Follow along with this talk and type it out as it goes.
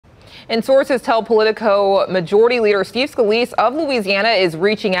And sources tell Politico Majority Leader Steve Scalise of Louisiana is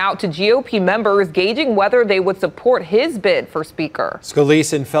reaching out to GOP members, gauging whether they would support his bid for Speaker.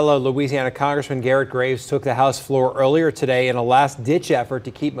 Scalise and fellow Louisiana Congressman Garrett Graves took the House floor earlier today in a last-ditch effort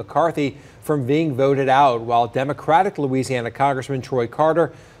to keep McCarthy from being voted out, while Democratic Louisiana Congressman Troy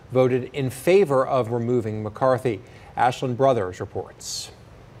Carter voted in favor of removing McCarthy. Ashlyn Brothers reports.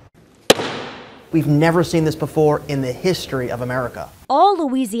 We've never seen this before in the history of America. All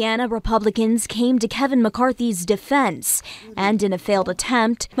Louisiana Republicans came to Kevin McCarthy's defense, and in a failed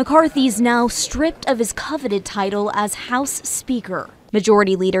attempt, McCarthy's now stripped of his coveted title as House Speaker.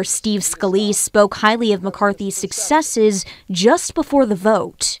 Majority Leader Steve Scalise spoke highly of McCarthy's successes just before the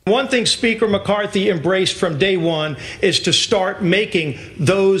vote. One thing Speaker McCarthy embraced from day one is to start making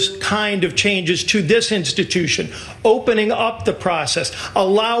those kind of changes to this institution, opening up the process,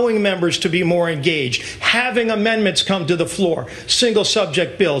 allowing members to be more engaged, having amendments come to the floor, single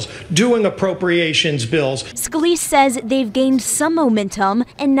subject bills, doing appropriations bills. Scalise says they've gained some momentum,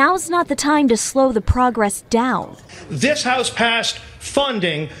 and now's not the time to slow the progress down. This House passed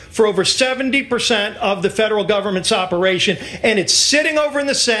funding for over 70% of the federal government's operation, and it's sitting over in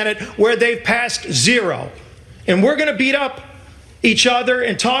the Senate where they've passed zero. And we're going to beat up each other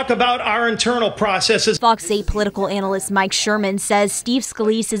and talk about our internal processes. Fox 8 political analyst Mike Sherman says Steve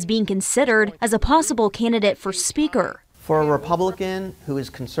Scalise is being considered as a possible candidate for Speaker. For a Republican who is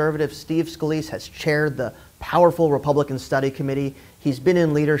conservative, Steve Scalise has chaired the powerful Republican Study Committee. He's been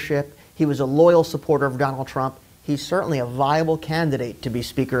in leadership. He was a loyal supporter of Donald Trump. He's certainly a viable candidate to be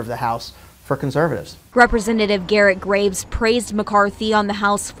Speaker of the House for conservatives. Representative Garrett Graves praised McCarthy on the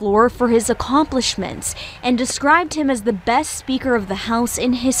House floor for his accomplishments and described him as the best Speaker of the House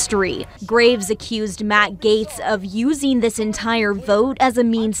in history. Graves accused Matt Gaetz of using this entire vote as a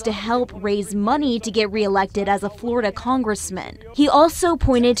means to help raise money to get reelected as a Florida congressman. He also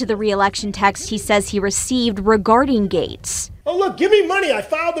pointed to the reelection text he says he received regarding Gaetz. Oh, look, give me money. I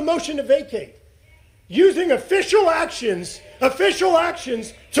filed the motion to vacate. Using official actions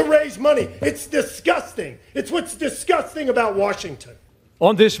to raise money. It's disgusting. It's what's disgusting about Washington.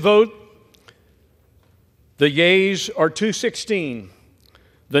 On this vote, the yeas are 216,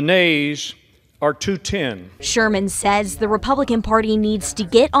 the nays are 210. Sherman says the Republican Party needs to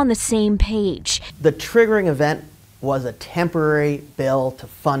get on the same page. The triggering event was a temporary bill to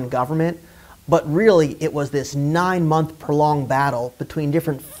fund government, but really it was this 9-month prolonged battle between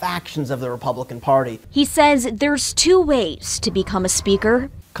different factions of the Republican Party. He says there's two ways to become a speaker.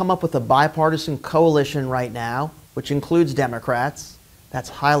 Come up with a bipartisan coalition right now, which includes Democrats. That's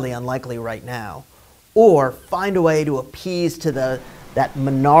highly unlikely right now. Or find a way to appease to that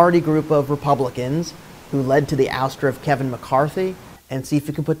minority group of Republicans who led to the ouster of Kevin McCarthy, and see if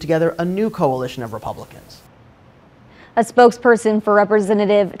you can put together a new coalition of Republicans. A spokesperson for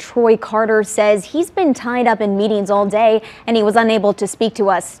Representative Troy Carter says he's been tied up in meetings all day and he was unable to speak to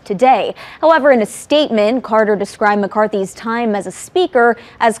us today. However, in a statement, Carter described McCarthy's time as a speaker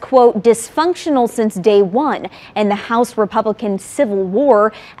as, quote, dysfunctional since day one and the House Republican Civil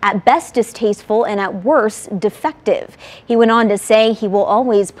War, at best distasteful and at worst defective. He went on to say he will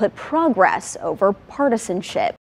always put progress over partisanship.